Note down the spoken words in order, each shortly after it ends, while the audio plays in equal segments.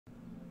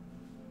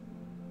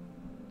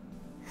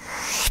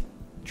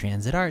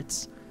Transit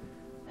Arts.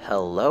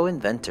 Hello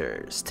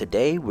inventors!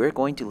 Today we're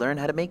going to learn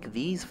how to make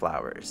these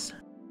flowers.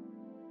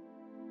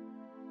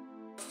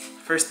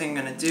 First thing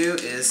I'm going to do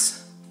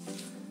is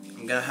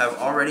I'm going to have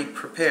already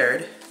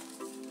prepared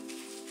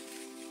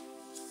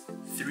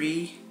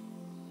 3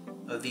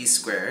 of these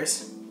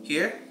squares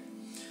here,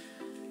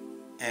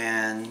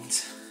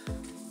 and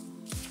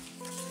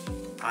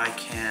I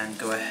can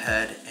go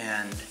ahead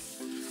and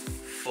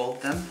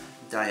fold them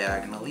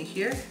diagonally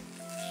here.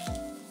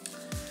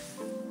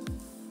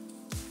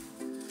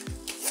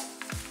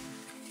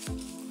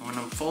 When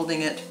I'm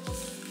folding it,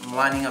 I'm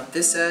lining up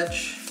this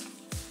edge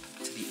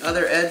to the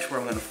other edge where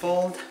I'm going to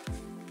fold,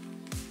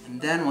 and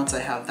then once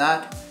I have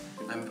that,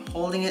 I'm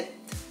holding it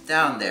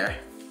down there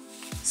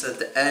so that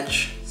the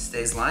edge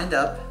stays lined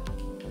up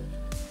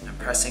and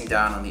pressing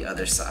down on the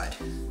other side.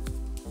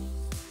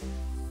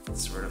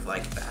 Sort of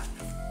like that.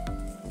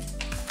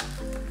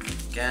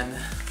 Again,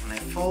 when I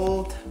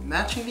fold,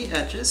 matching the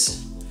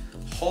edges,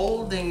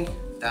 holding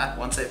that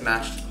once I've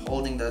matched,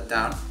 holding that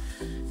down,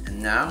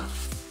 and now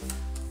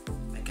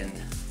I can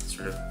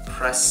sort of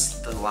press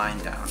the line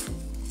down.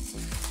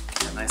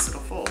 A nice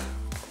little fold.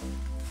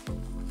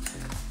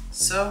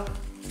 So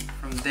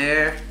from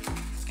there,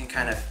 you can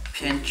kind of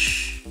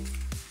pinch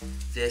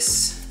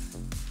this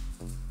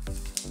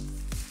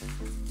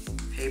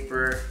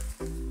paper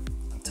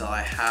until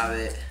I have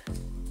it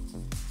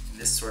in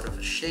this sort of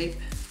a shape.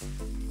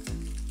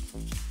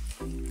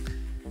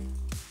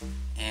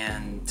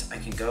 And I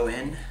can go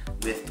in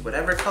with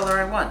whatever color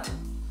I want.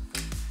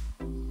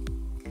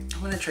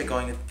 I'm going to try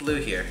going with blue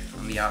here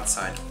on the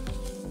outside.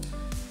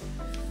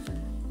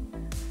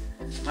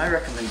 My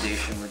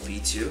recommendation would be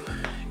to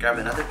grab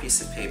another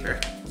piece of paper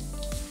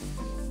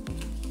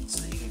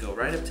so you can go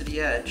right up to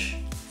the edge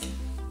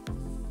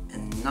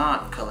and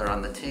not color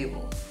on the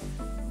table.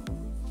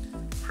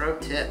 Pro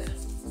tip.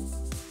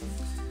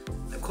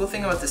 The cool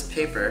thing about this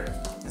paper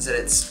is that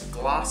it's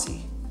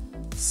glossy,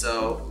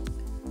 so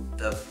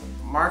the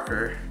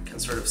marker can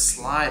sort of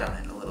slide on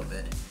it a little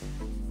bit.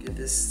 Give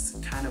this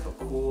kind of a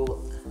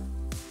cool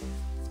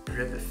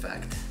drip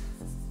effect.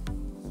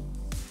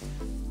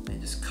 I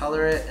just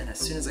color it, and as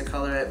soon as I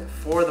color it,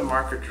 before the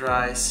marker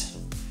dries,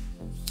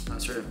 I'm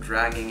sort of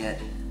dragging it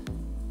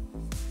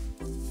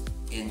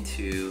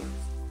into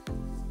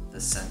the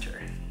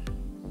center.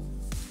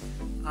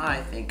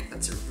 I think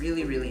that's a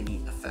really, really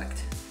neat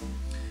effect.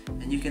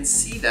 And you can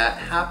see that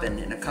happen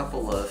in a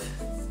couple of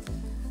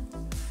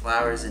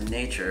flowers in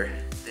nature.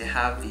 They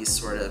have these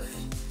sort of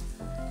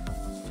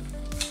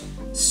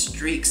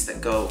streaks that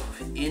go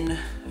in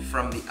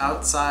from the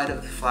outside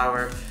of the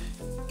flower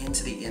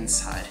into the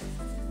inside.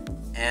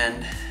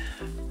 And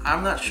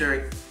I'm not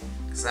sure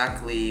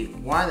exactly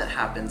why that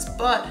happens,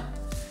 but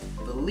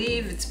I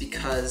believe it's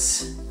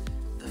because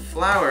the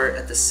flower,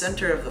 at the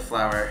center of the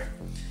flower,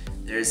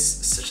 there's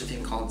such a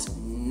thing called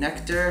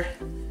nectar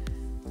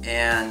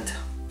and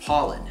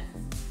pollen.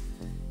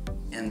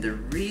 And the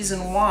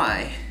reason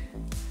why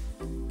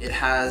it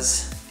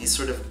has these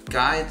sort of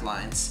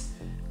guidelines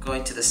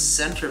going to the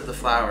center of the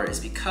flower is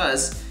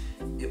because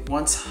it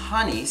wants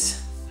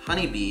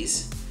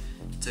honeybees,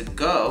 to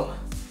go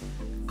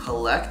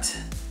collect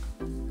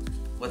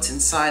what's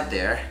inside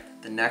there,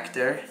 the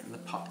nectar and the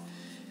pollen,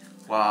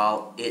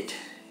 while it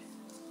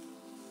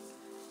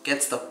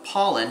gets the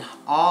pollen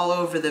all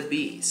over the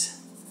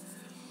bees.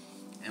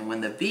 And when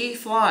the bee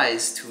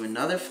flies to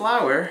another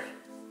flower,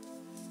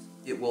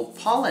 it will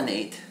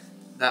pollinate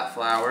that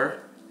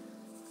flower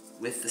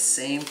with the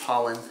same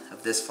pollen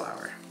of this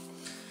flower,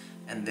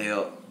 and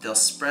they'll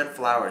spread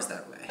flowers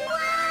that way.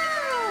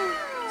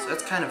 So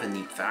that's kind of a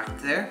neat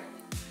fact there.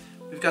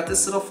 We've got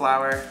this little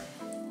flower,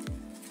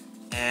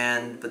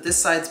 but this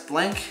side's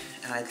blank,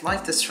 and I'd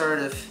like to sort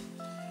of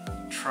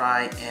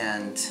try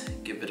and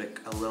give it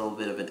a little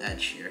bit of an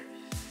edge here.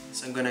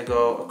 So I'm going to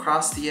go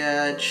across the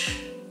edge,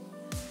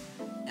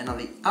 and on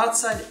the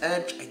outside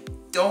edge I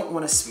don't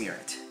want to smear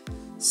it.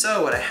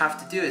 So what I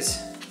have to do is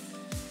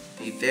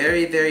be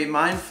very, very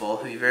mindful,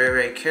 be very,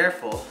 very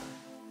careful,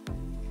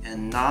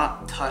 and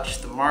not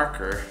touch the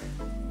marker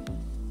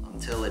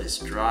until it is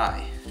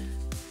dry.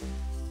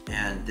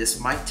 And this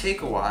might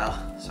take a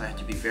while, so I have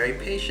to be very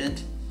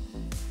patient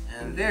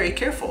and very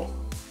careful.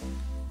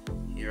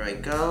 Here I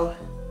go,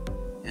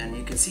 and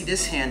you can see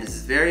this hand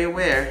is very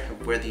aware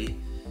of where the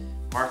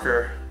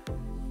marker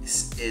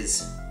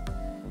is.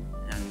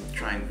 I'm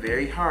trying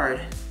very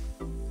hard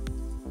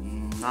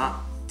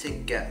not to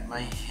get my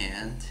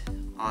hand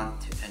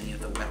onto any of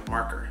the wet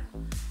marker.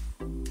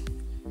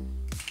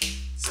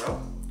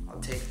 So I'll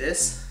take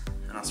this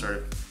and I'll sort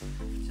of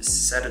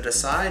just set it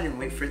aside and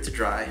wait for it to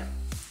dry.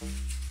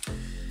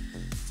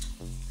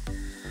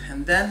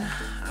 And then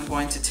I'm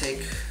going to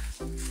take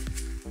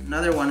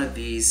another one of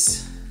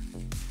these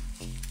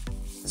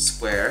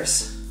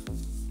squares,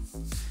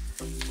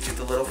 do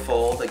the little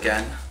fold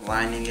again,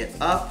 lining it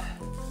up,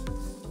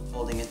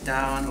 holding it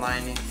down,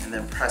 lining, and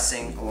then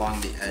pressing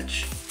along the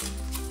edge.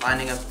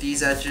 Lining up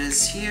these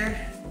edges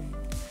here,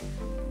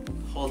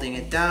 holding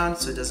it down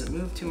so it doesn't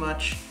move too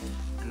much,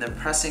 and then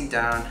pressing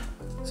down.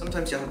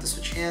 Sometimes you'll have to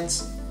switch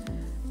hands,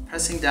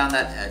 pressing down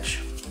that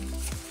edge.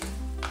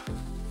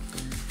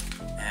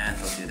 And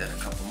I'll do that a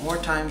couple more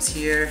times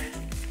here,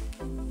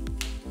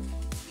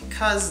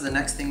 because the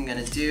next thing I'm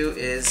gonna do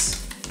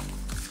is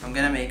I'm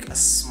gonna make a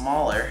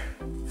smaller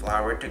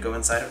flower to go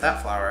inside of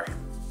that flower.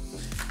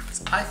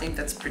 So I think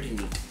that's pretty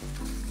neat.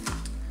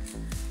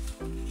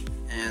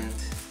 And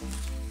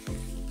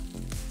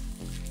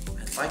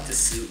I'd like to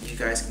see what you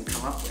guys can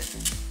come up with.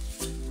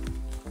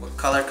 What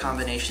color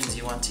combinations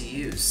you want to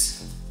use.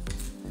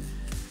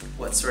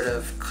 What sort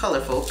of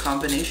colorful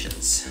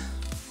combinations.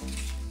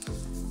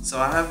 So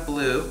I have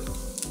blue.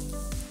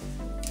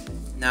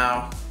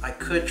 Now I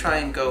could try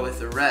and go with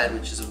the red,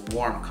 which is a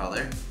warm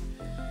color,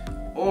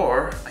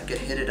 or I could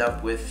hit it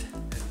up with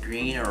a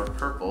green or a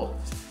purple,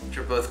 which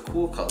are both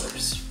cool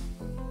colors.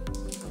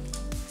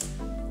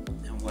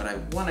 And what I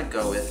want to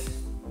go with,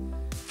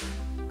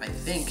 I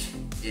think,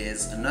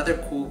 is another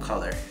cool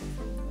color.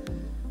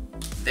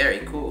 Very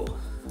cool.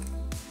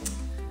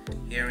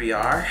 Here we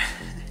are.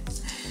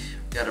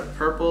 Got a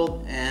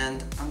purple,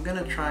 and I'm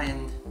gonna try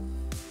and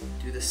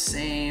do the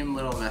same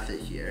little method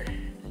here.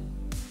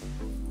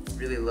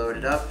 Really load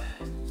it up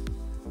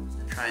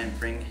and try and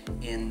bring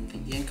in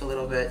the ink a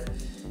little bit.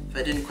 If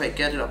I didn't quite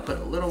get it, I'll put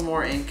a little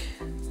more ink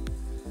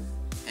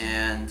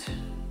and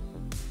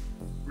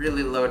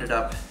really load it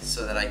up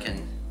so that I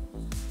can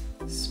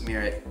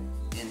smear it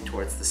in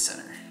towards the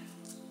center.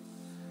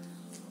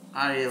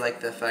 I really like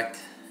the effect,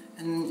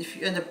 and if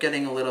you end up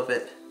getting a little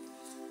bit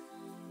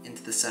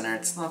into the center,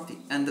 it's not the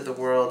end of the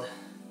world.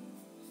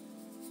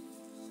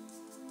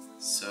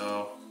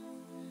 So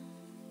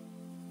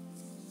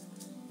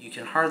you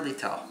can hardly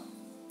tell.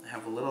 I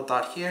have a little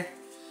dot here,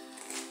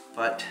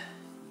 but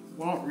you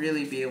won't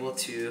really be able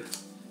to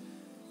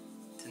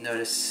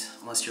notice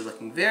unless you're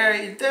looking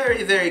very,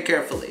 very, very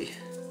carefully.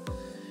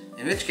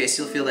 In which case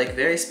you'll feel like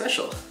very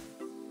special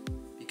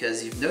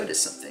because you've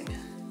noticed something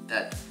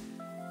that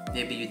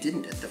maybe you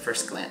didn't at the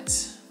first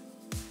glance.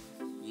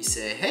 You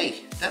say,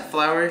 hey, that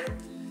flower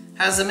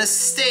has a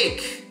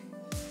mistake.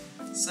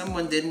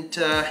 Someone didn't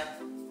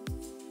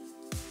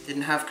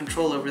have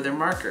control over their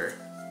marker.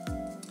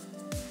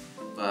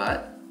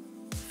 But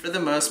for the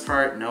most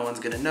part, no one's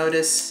gonna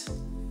notice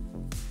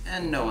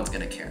and no one's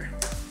gonna care.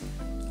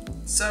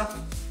 So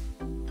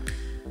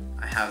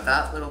I have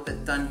that little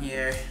bit done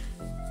here.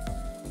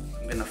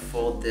 I'm gonna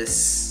fold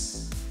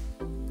this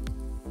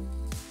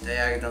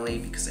diagonally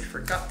because I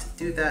forgot to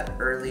do that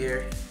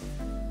earlier.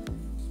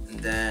 And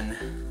then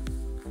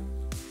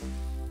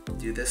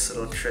do this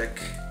little trick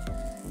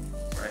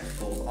where I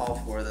fold all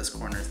four of those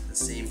corners at the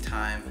same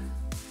time.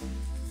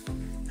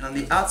 And on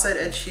the outside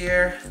edge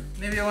here,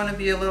 maybe I want to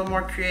be a little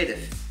more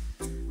creative.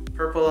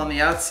 Purple on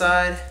the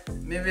outside,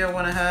 maybe I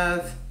want to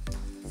have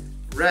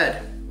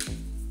red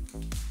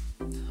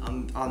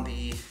on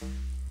the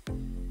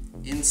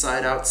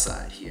inside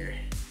outside here.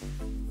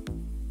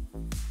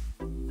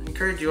 I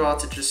encourage you all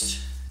to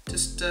just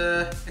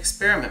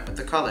experiment with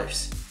the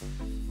colors.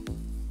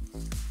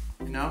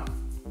 You know?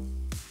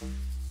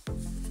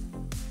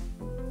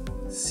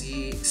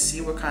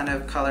 See what kind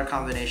of color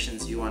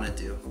combinations you want to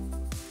do.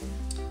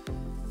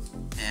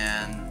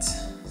 And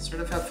sort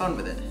of have fun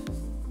with it.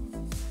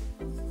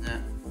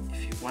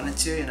 If you wanted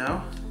to, you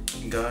know,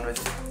 you can go in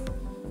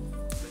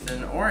with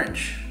an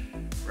orange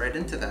right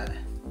into that.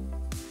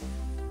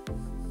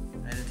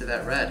 Right into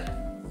that red.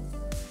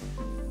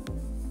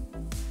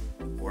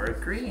 Or a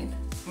green.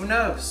 Who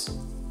knows?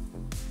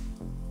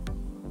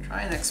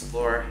 Try and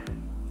explore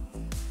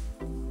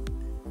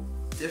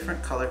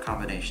different color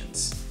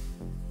combinations.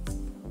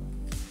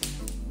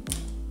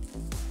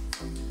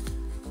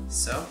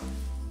 So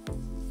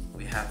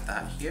we have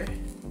that here.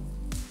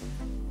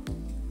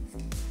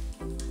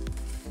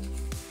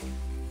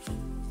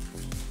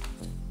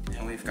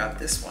 And we've got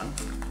this one.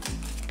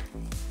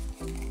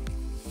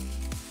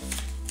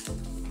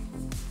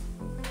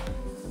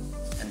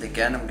 And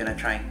again, I'm gonna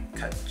try and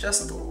cut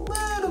just a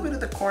little bit of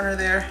the corner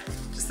there,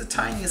 just the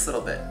tiniest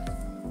little bit.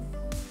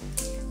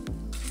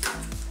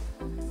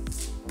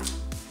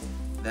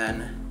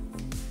 Then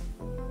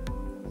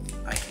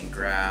I can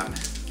grab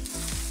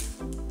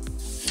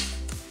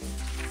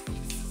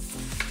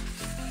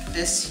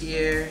this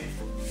here,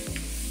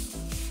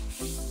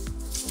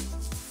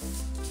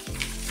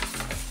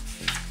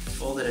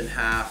 fold it in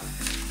half,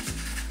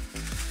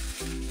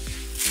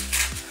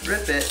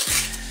 rip it,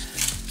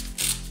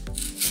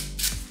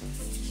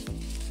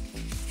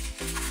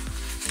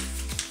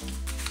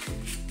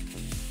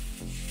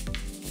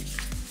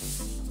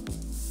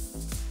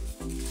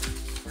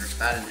 rip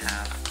that in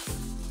half,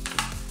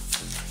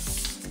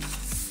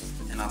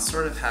 and I'll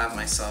sort of have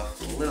myself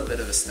a little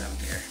bit of a stem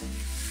here.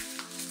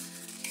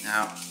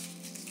 Now,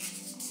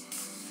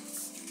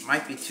 it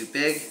might be too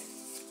big,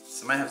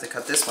 so I might have to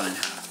cut this one in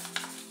half.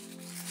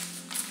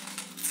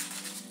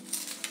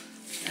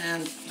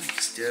 And I'll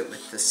just do it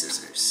with the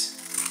scissors.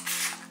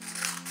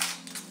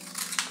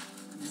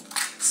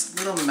 It's a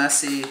little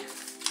messy.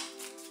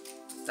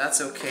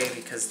 That's okay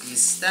because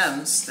these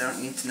stems don't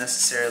need to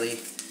necessarily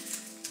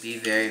be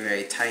very,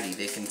 very tidy.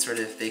 They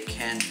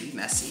can be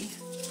messy.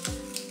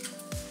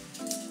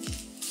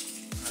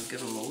 give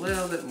them a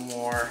little bit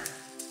more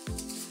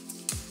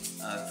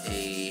of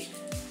a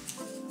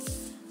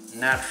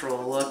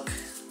natural look,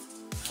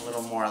 a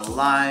little more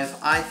alive,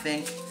 I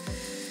think.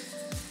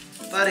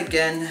 But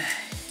again,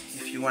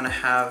 if you want to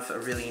have a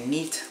really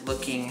neat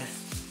looking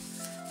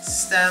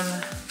stem,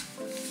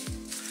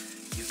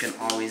 you can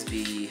always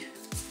be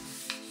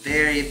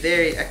very,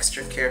 very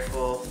extra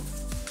careful,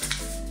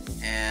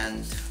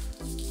 and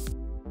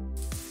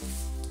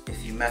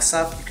if you mess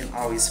up, you can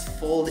always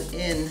fold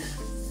in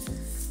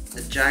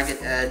the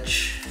jagged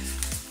edge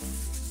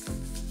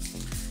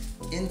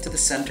into the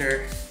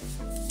center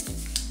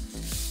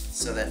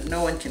so that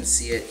no one can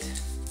see it,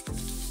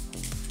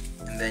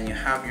 and then you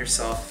have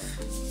yourself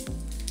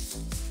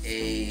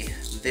a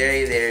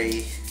very,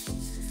 very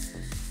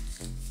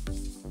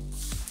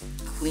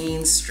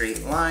clean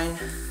straight line.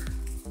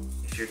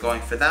 If you're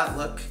going for that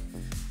look,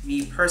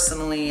 me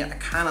personally, I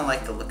kind of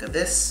like the look of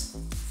this,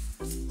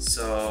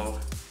 so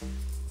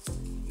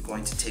I'm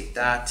going to take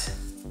that,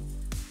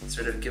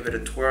 sort of give it a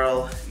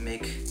twirl,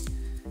 make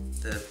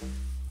the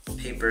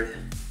paper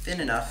thin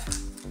enough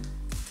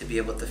to be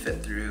able to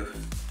fit through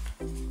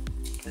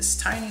this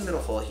tiny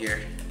little hole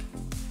here,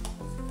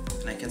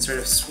 and I can sort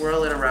of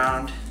swirl it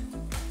around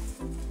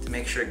to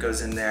make sure it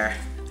goes in there.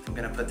 I'm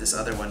gonna put this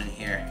other one in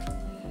here,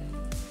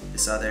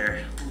 this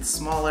other little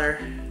smaller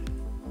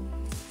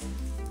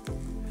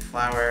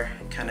flower,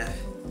 kind of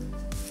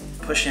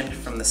push in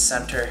from the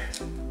center,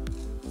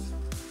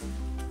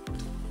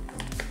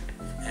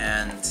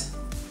 and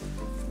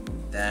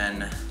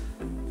then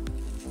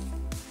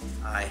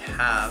I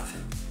have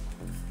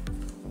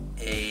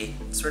a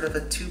sort of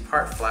a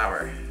two-part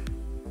flower.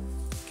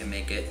 I can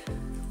make it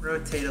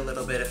rotate a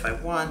little bit if I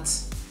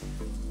want.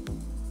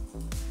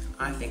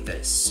 I think that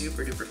is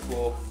super duper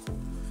cool.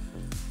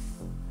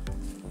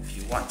 If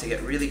you want to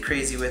get really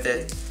crazy with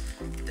it,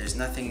 there's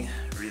nothing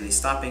really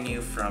stopping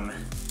you from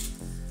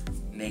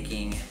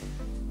making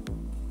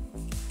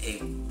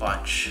a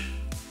bunch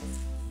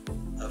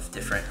of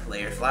different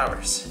layered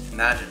flowers.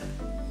 Imagine,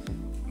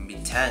 it can be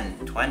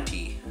 10,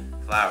 20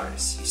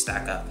 flowers you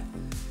stack up.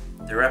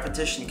 The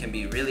repetition can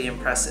be really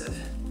impressive,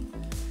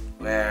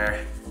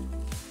 where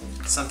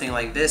something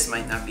like this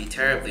might not be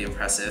terribly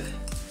impressive.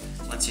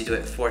 Once you do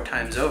it 4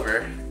 times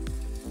over,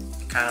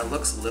 it kind of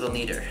looks a little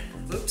neater.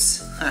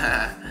 Oops,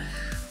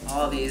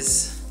 all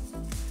these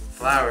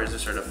flowers are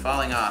sort of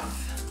falling off.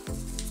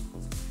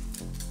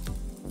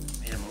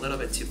 Made them a little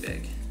bit too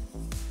big.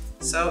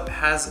 So it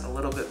has a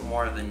little bit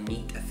more of a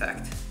neat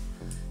effect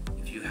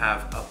if you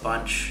have a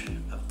bunch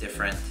of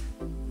different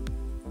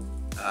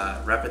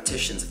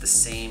repetitions of the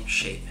same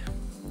shape.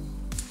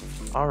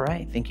 All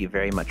right, thank you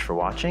very much for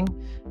watching.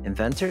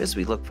 Inventors,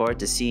 we look forward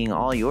to seeing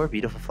all your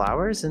beautiful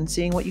flowers and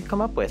seeing what you come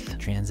up with.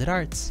 Transit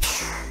Arts.